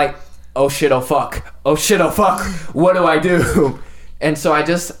 And I'm like, oh shit, oh fuck. Oh shit, oh fuck. What do I do? And so I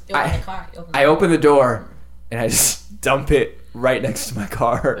just, You open the car. I open the door, and I just dump it right next to my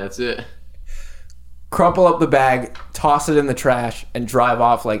car. That's it. Crumple up the bag, toss it in the trash, and drive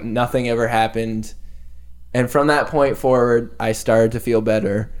off like nothing ever happened. And from that point forward, I started to feel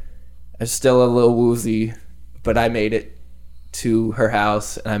better. I was still a little woozy, but I made it to her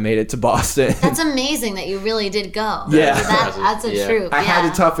house, and I made it to Boston. That's amazing that you really did go. Yeah. That's a Yeah. troop. I had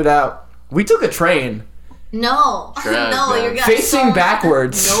to tough it out. We took a train No, Trash, no, man. you're gonna facing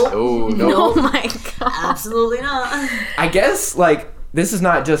backwards. Nope. Oh no. Oh my god. Absolutely not. I guess like this is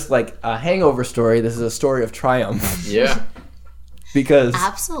not just like a hangover story. This is a story of triumph Yeah. because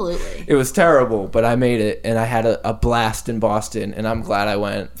Absolutely. it was terrible, but I made it, and I had a blast in Boston, and I'm glad I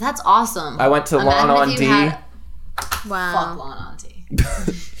went. That's awesome. I went to Imagine Lawn if on you D. had- Wow. Fuck Lawn on D.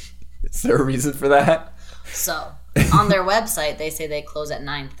 Is there a reason for that? So, on their website, they say they close at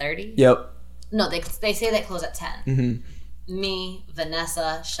 9:30. Yep. No, they say they close at 10. Mm-hmm. Me,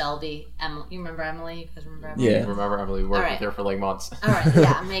 Vanessa, Shelby, Emily. You remember Emily? You guys remember Emily? Yeah. Remember, Emily worked Alright. with her for like months. All right,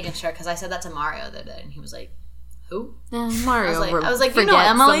 yeah, I'm making sure because I said that to Mario the other day, and he was like, "Who?" Mario. I was like, you forget know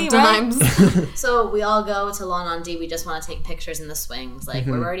Emily, right? sometimes. So we all go to Lawn on D. We just want to take pictures in the swings. Like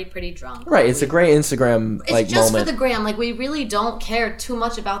we're already pretty drunk. Right. It's a great Instagram It's like just moment. for the gram. Like we really don't care too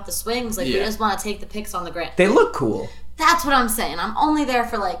much about the swings. Like we Yeah. just want to take the pics on the gram. They look cool. That's what I'm saying. I'm only there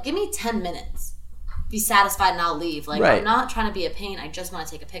for like, give me 10 minutes. Be satisfied and I'll leave. Like Right. I'm not trying to be a pain. I just want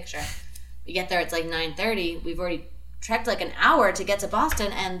to take a picture. We get there. It's like 9:30. We've already trekked like an hour to get to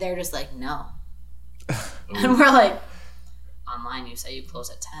Boston, and they're just like, no. And we're like, online you say you close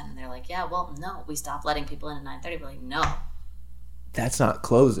at 10. And they're like, yeah, well, no. We stopped letting people in at 9:30. We're like, no. That's not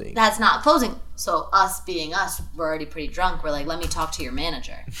closing. That's not closing. So us being us, we're already pretty drunk. We're like, let me talk to your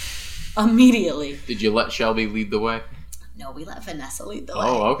manager. Immediately. Did you let Shelby lead the way? No, we let Vanessa lead the way.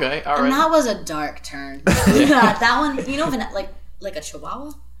 Oh, okay. All And right. that was a dark turn. That one, you know, like a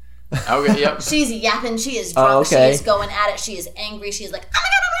chihuahua? Okay, yep. She's yapping. She is drunk. Oh, okay. She is going at it. She is angry. She's like, oh my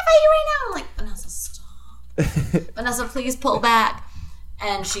God, I'm going to fight you right now. I'm like, Vanessa, stop. Vanessa, please pull back.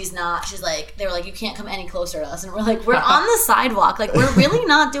 And she's not. She's like, they were like, you can't come any closer to us. And we're like, we're on the sidewalk. Like, we're really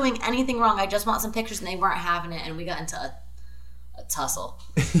not doing anything wrong. I just want some pictures. And they weren't having it. And we got into a tussle.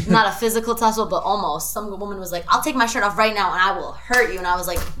 Not a physical tussle, but almost. Some woman was like, I'll take my shirt off right now and I will hurt you. And I was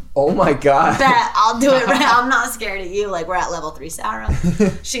like, Oh my god. bet I'll do it right. I'm not scared of you. Like, we're at level 3 Sarah.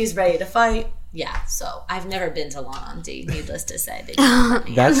 She's ready to fight. Yeah, so I've never been to Lawn on D, needless to say. They didn't let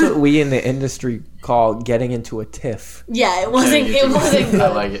me. That's what we in the industry call getting into a tiff. Yeah, it wasn't good.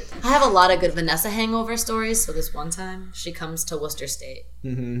 I like it. I have a lot of good Vanessa hangover stories. So this one time, she comes to Worcester State.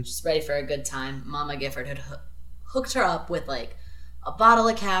 Mm-hmm. She's ready for a good time. Mama Gifford had hooked her up with like a bottle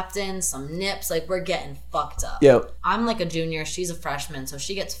of Captain, some nips. Like, we're getting fucked up. Yep. I'm like a junior. She's a freshman, so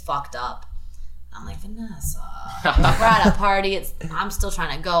she gets fucked up. I'm like, Vanessa, we're at a party. I'm still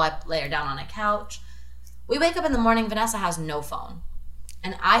trying to go. I lay her down on a couch. We wake up in the morning. Vanessa has no phone.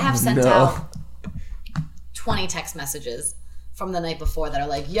 And I have sent no. out 20 text messages from the night before that are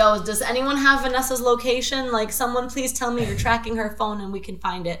like, yo, does anyone have Vanessa's location? Like, someone please tell me you're tracking her phone and we can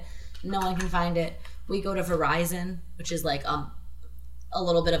find it. No one can find it. We go to Verizon, which is like a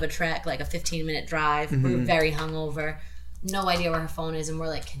little bit of a trek, like a 15-minute drive. We're very hungover. No idea where her phone is. And we're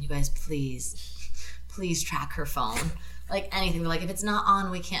like, can you guys please track her phone? Like, anything. We're like, if it's not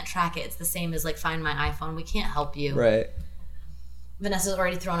on, we can't track it. It's the same as like find my iPhone. We can't help you. Right. Vanessa's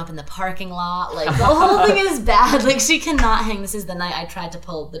already thrown up in the parking lot. Like, the whole thing is bad. Like, she cannot hang. This is the night I tried to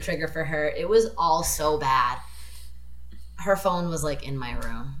pull the trigger for her. It was all so bad. Her phone was like in my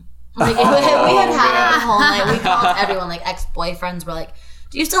room. Like, we had it the whole night. We called everyone, like ex-boyfriends were like,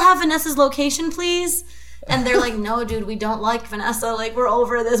 do you still have Vanessa's location, please? And they're like, no, dude, we don't like Vanessa. Like, we're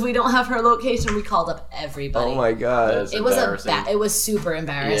over this. We don't have her location. We called up everybody. Oh my god. That's It was embarrassing. it was super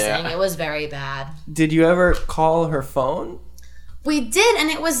embarrassing. Yeah. It was very bad. Did you ever call her phone? We did, and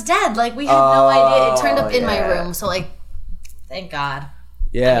it was dead. Like, we had no idea. It turned up in my yeah. room. So, like, thank God.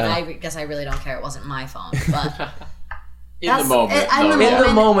 Yeah. I mean, I guess I really don't care. It wasn't my phone, but In the That's- moment. I'm though, the in yeah.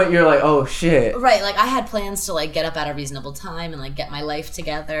 the moment, you're like, oh shit. right. Like, I had plans to like get up at a reasonable time and like get my life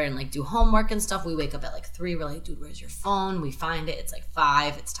together and like do homework and stuff. We wake up at like 3. We're like, dude, where's your phone? We find it. It's like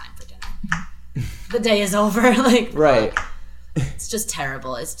 5. It's time for dinner. The day is over. Like, Right. it's just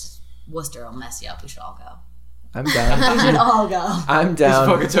terrible. It's just Worcester will mess you up. We should all go. I'm down. We should all go. I'm It's a down.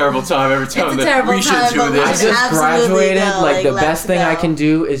 fucking terrible time every time It's a that terrible we should time, do but we I this. should just absolutely graduated. go, Like, like, the let's best thing I go. can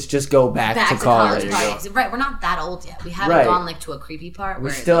do is just go back Back to to college. college There you parties. Right, we're not that old yet. We haven't Right. gone like to a creepy part. We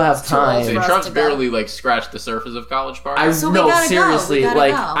where still it's have too old time. for And us Trump's to go. barely like scratched the surface of college I parties. So we no, gotta go. seriously. We gotta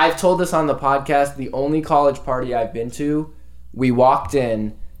Like, go. I've told this on the podcast. The only college party I've been to, we walked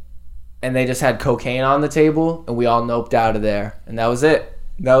in, and they just had cocaine on the table, and we all noped out of there, and that was it.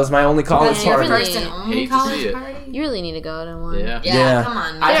 That was my only college That's your party. first and only Hate to college see it. party? You really need to go to one. Yeah. Yeah, come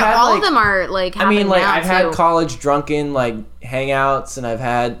on. I've had, All like- of them are like. I mean, happening like, now, I've had too. college drunken, like, hangouts, and I've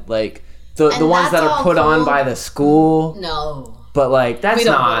had, like, the And ones that that's are all put on cool. by the school. No. But like that's We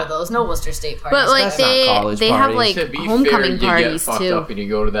don't go not. to those. No Worcester State parties. But like That's not college they have parties. like To be homecoming fair, you parties get fucked too. up and you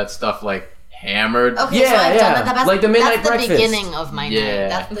go to that stuff like hammered. Okay, Yeah, so I've yeah. done that. Like the midnight that's breakfast. the beginning of my Yeah. night.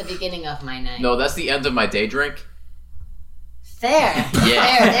 That's the beginning of my night. No, that's the end of my day drink. There.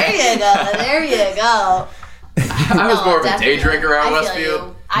 Yeah. There you go. There you go. I was more of a day definitely. drinker out I feel Westfield.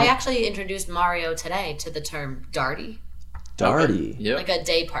 you. I actually introduced Mario today to the term darty, Darty. Yep. like a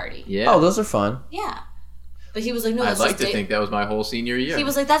day party. Yeah. Oh, those are fun. Yeah. But he was like, no, I'd that's like just to day. think that was my whole senior year. He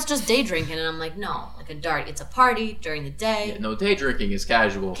was like, that's just day drinking. And I'm like, no, like a dart. It's a party during the day. No, day drinking is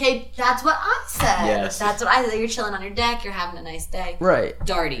casual. Okay, that's what I said. Yes. That's what I said. You're chilling on your deck. You're having a nice day. Right.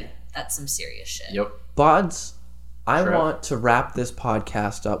 Darty. That's some serious shit. Yep. Bods, I Trev. want to wrap this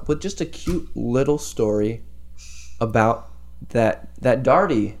podcast up with just a cute little story about that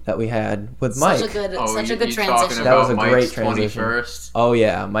Darty that we had with Mike. Such a good, Oh, such a you good talking transition. That was about a great Mike's transition. 21st? Oh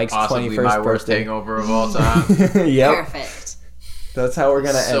yeah, Mike's Possibly 21st my worst birthday. hangover of all time. Yep, Perfect. that's how we're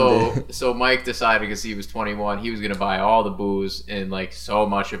gonna end it. So Mike decided because he was 21, he was gonna buy all the booze and like so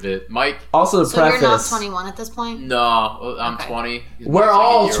much of it. Mike, Also, to So you're not preface, 21 at this point? no, I'm Okay. 20. we're Mike's like a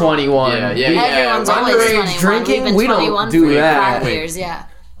all year old. 21. Yeah, yeah, We- yeah. Everyone's We're always underage 21. drinking, We've been we don't 21 do for that. 5 years, yeah.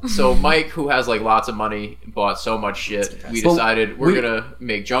 So Mike, who has like lots of money, bought so much shit. We Well, decided we're we- gonna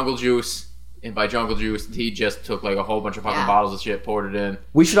make jungle juice, and by jungle juice, he just took like a whole bunch of fucking Yeah. bottles of shit, poured it in.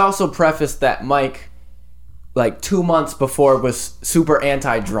 We should also preface that Mike, like 2 months before, was super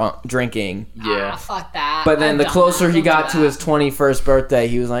anti-drinking. Yeah, Ah, fuck that. But then I've the done closer that. he Don't got do to his 21st birthday,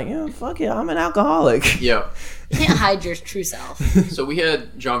 he was like, "Yeah, fuck it, I'm an alcoholic." yeah. that. Can't hide your true self. So we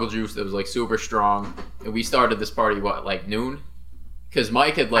had jungle juice that was like super strong, and we started this party like noon, because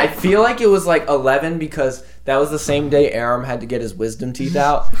Mike had I like feel like it was like 11 because that was the same day Aram had to get his wisdom teeth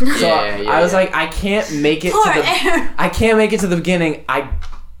out. So Yeah, I was yeah. like, I can't make it Poor to the Aram. I can't make it to the beginning. I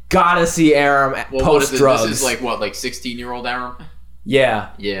gotta see Aram well, what is post it? drugs. This is like what, like 16-year-old Aram? Yeah,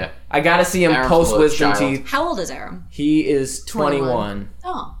 Yeah. I gotta see him Aram's post a wisdom child. teeth. How old is Aram? He is 21. 21.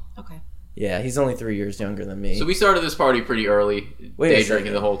 Oh, okay. Yeah, he's only 3 years younger than me. So we started this party pretty early, Wait a day second.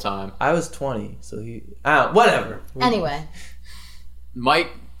 drinking the whole time. I was 20, so he whatever. Anyway, Mike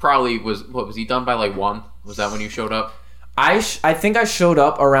probably was he done by like 1? Was that when you showed up? I think I showed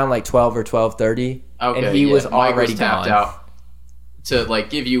up around like 12 or 12:30, Okay, and he yeah, was Mike already tapped gone. out. To like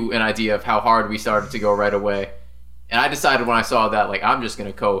give you an idea of how hard we started to go right away. And I decided when I saw that, like, I'm just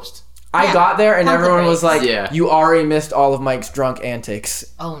gonna coast. I Yeah, got there and pump the everyone was brakes. like, Yeah. "You already missed all of Mike's drunk antics."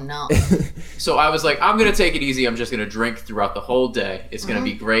 oh no. So I was like, I'm gonna take it easy. I'm just gonna drink throughout the whole day. It's gonna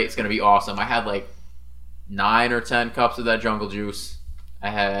be great. It's gonna be awesome. I had like 9 or 10 cups of that jungle juice. I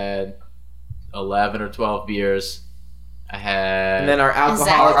had 11 or 12 beers. I had And then our Zach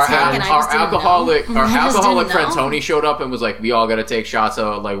alcoholic was our, sick and I just didn't alcoholic know. our I just alcoholic didn't friend know. Tony showed up and was like, we all got to take shots at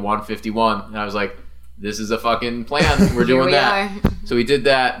like 1:51, and I was like, this is a fucking plan. We're Here doing we that. are. So we did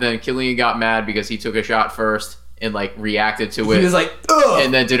that. Then Killian got mad because he took a shot first and like reacted to it. He was like, "Ugh."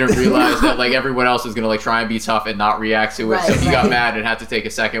 and then didn't realize that like everyone else is gonna like try and be tough and not react to it. Right, So he got right. mad and had to take a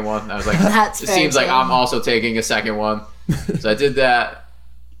second one. I was like, That's it fair seems like too. I'm also taking a second one. So I did that.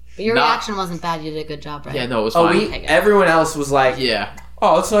 But your Not- reaction wasn't bad. You did a good job, right? Yeah, no, it was Oh, fine. Okay, good. everyone else was like, Yeah.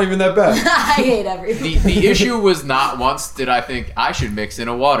 "Oh, it's not even that bad." I hate everything. The issue was not once did I think I should mix in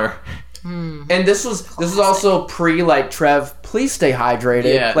a water. And this was also pre like Trev, please stay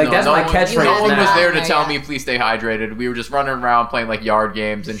hydrated. Yeah, like no, that's no my one- catchphrase You No had one it was now. there to there, tell yeah. me please stay hydrated. We were just running around playing like yard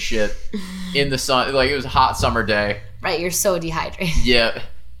games and shit in the sun. Like it was a hot summer day. Right, you're so dehydrated. Yeah.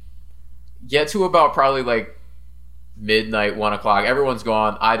 Get to about probably like midnight, 1 o'clock. Everyone's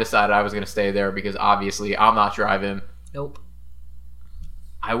gone. I decided I was going to stay there because obviously I'm not driving. Nope.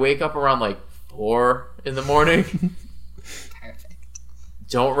 I wake up around like 4 in the morning. Perfect.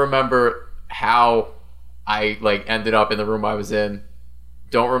 Don't remember how I like ended up in the room I was in.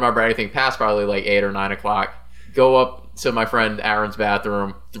 Don't remember anything past probably like 8 or 9 o'clock. Go up to my friend Aaron's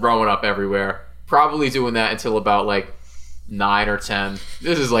bathroom, throwing up everywhere. Probably doing that until about like 9 or 10.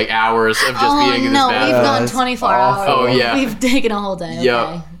 This is like hours of just being in this no, we've bathroom. gone That's 24 awful. hours. Oh, yeah. We've taken a whole day. Yep.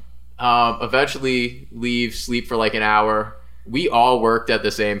 Okay. Eventually leave, sleep for like an hour. We all worked at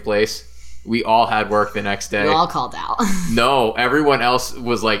the same place. We all had work the next day. We're all called out. No, everyone else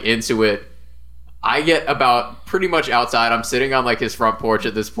was like into it. I get about pretty much outside. I'm sitting on like his front porch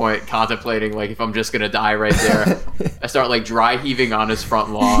at this point, contemplating like if I'm just gonna die right there. I start like dry heaving on his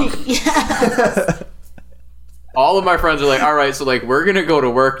front lawn. yeah. All of my friends are like, all right, so like we're gonna go to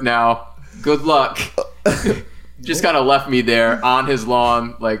work now. Good luck. Just kind of left me there on his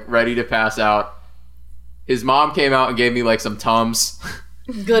lawn, like ready to pass out. His mom came out and gave me like some Tums.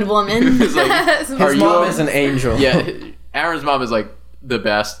 Good woman. It's like, His are you mom o- is an angel. Yeah, Aaron's mom is like the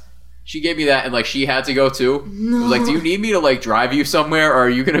best. She gave me that, and like she had to go too. No. I was like, "Do you need me to like drive you somewhere, or are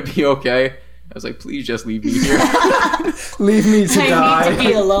you gonna be okay?" I was like, "Please just leave me here." Leave me to die. I need to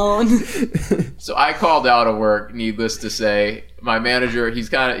be alone. So I called out of work. Needless to say, my manager, he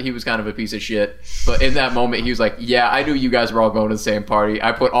was kind of a piece of shit. But in that moment, he was like, "Yeah, I knew you guys were all going to the same party.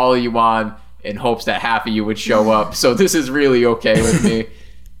 I put all of you on in hopes that half of you would show up. So this is really okay with me."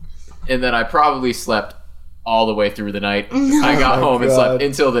 And then I probably slept all the way through the night. No. I got home and slept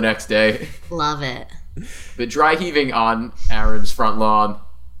until the next day. Love it. But dry heaving on Aaron's front lawn,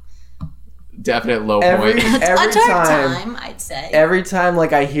 definite low point. Every a dark time, I'd say. every time,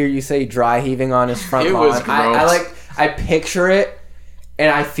 like I hear you say dry heaving on his front It lawn, was gross. I picture it, and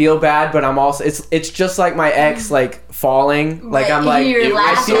I feel bad, but I'm also it's just like my ex like falling. Like Right, I'm like you're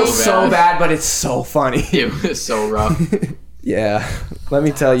I feel laughing. so bad, but it's so funny. It was so rough. Yeah, let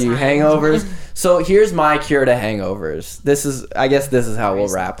me tell you, hangovers. So here's my cure to hangovers. I guess this is how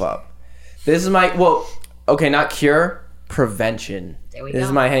we'll wrap up. This is not cure, prevention. There we This go.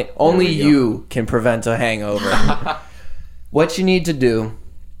 is my only we go. you can prevent a hangover. What you need to do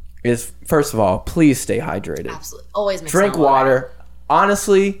is, first of all, please stay hydrated. Absolutely. Always mix Drink in water.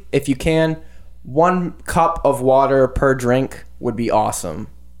 Honestly, if you can, 1 cup of water per drink would be awesome.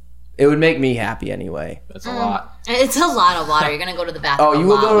 It would make me happy anyway. That's a lot. It's a lot of water. You're going to go to the bathroom. Oh, you a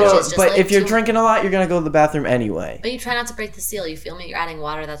will lot, go which to, is just but like if you're too- drinking a lot, you're gonna go to the bathroom anyway. But you try not to break the seal. You feel me? You're adding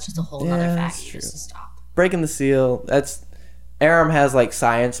water. That's just a whole Yeah, other that's fact. You true. just stop. Breaking the seal. That's Aram has like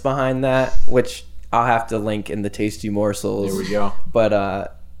science behind that, which I'll have to link in the Tasty Morsels. There we go. But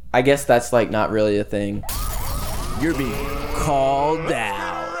I guess that's like not really a thing. You're being called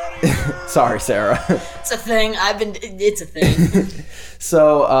out. Sorry, Sarah. It's a thing. It's a thing.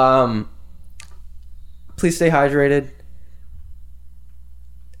 So, please stay hydrated.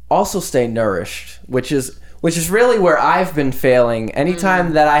 Also stay nourished, which is really where I've been failing.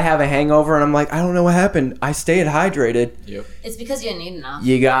 Anytime that I have a hangover and I'm like, I don't know what happened, I stayed hydrated. Yep. It's because you didn't eat enough.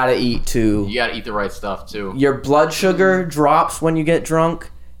 You gotta eat too. You gotta eat the right stuff too. Your blood sugar drops when you get drunk,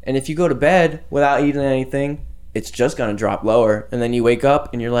 and if you go to bed without eating anything, it's just gonna drop lower. And then you wake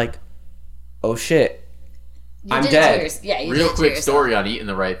up and you're like, oh shit, You I'm did it dead. to yours- Yeah, you Real did it to quick yourself. story on eating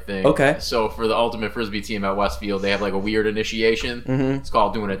the right thing. Okay. So for the Ultimate Frisbee team at Westfield, they have like a weird initiation. It's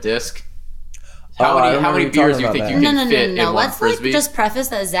called doing a disc. How I many remember many you beers do talking you think about you that. can fit in one Let's Frisbee? like just preface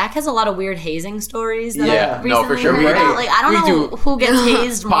that Zach has a lot of weird hazing stories. That Yeah, I've no, for recently sure. heard We about. do- Like I don't we know do who gets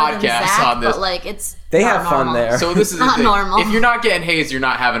hazed more than podcasts Zach, on this. but like it's They not have fun normal. there. So this is the Not thing. normal. If you're not getting hazed, you're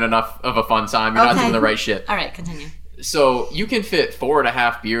not having enough of a fun time. You're not Okay. doing the right shit. All right, continue. So you can fit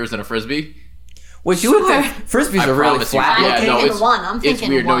 4.5 beers in a Frisbee. Which you would Sure. think Frisbees I are really promise you. flat Yeah, looking. no, thinking it's one. I'm it's thinking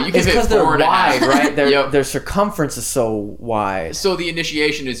weird. No, one. you can It's fit because they're 4.5. wide, right? Yep. Their circumference is so wide. So the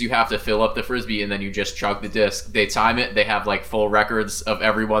initiation is you have to fill up the Frisbee and then you just chug the disc. They time it. They have like full records of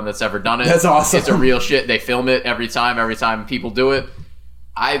everyone that's ever done it. That's awesome. It's a real shit. They film it every time people do it.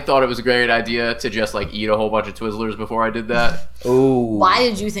 I thought it was a great idea to just like eat a whole bunch of Twizzlers before I did that Ooh. Why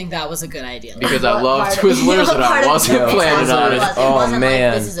did you think that was a good idea? because I What love part of- Twizzlers what and I part of wasn't Twizzlers planning on was it. It Oh, wasn't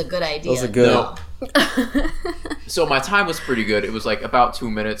man. like this is a good idea. Those are good. No. So my time was pretty good. It was like about 2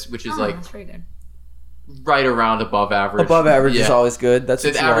 minutes, which is Oh, like that's pretty good. right around above average. Above average is Yeah. always good. That's So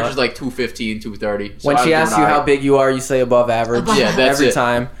what the you average want. is like 215, 230. So When I she was asks doing you how alright. big you are, you say above average. Above Yeah, that's every it.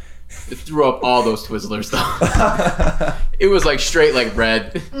 time. It threw up all those Twizzlers though. It was like straight like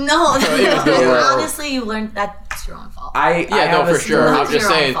red. No, it was good work. honestly, you learned that's your own fault. I Yeah, have no, a for sure. story- I'm just Your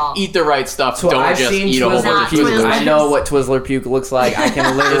own saying, fault. eat the right stuff. So Don't I've just seen eat a whole Twizzler bunch of puke. Twizzlers. I know what Twizzler puke looks like. I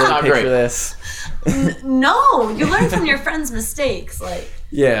can literally not picture great. this. No, you learn from your friends' mistakes. Like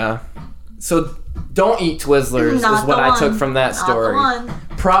Yeah. So don't eat Twizzlers not is what the I took one. from that Not the story. one.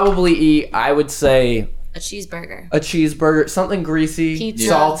 Probably eat, I would say, A cheeseburger, a cheeseburger, something greasy, Pizza.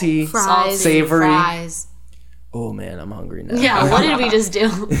 salty, Fries. salty, savory. fries. Oh man, I'm hungry now. Yeah, what did we just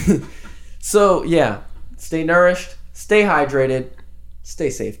do? So yeah, stay nourished, stay hydrated, stay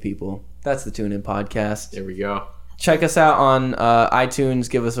safe, people. That's the Tune In Podcast. There we go. Check us out on iTunes.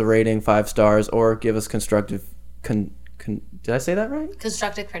 Give us a rating, 5 stars, or give us constructive. Did I say that right?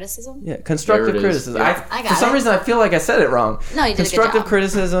 Constructive criticism? Yeah, constructive There it is. criticism. Yeah. I got For some it. reason, I feel like I said it wrong. No, you did a good Constructive job.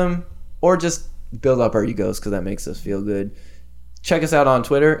 criticism, or just build up our egos because that makes us feel good. Check us out on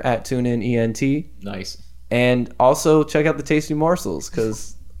Twitter at TuneInENT, Nice. and also check out the Tasty Morsels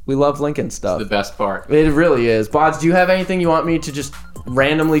because we love linking stuff. The best part. It really is. Bods, do you have anything you want me to just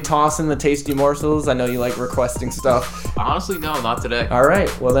randomly toss in the Tasty Morsels? I know you like requesting stuff. Honestly, no, not today. All right,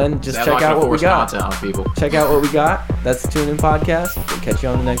 well then just I'm check not gonna out what we force got. content on people. Check out what we got. That's the Tune In Podcast. We'll catch you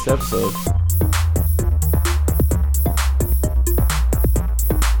on the next episode.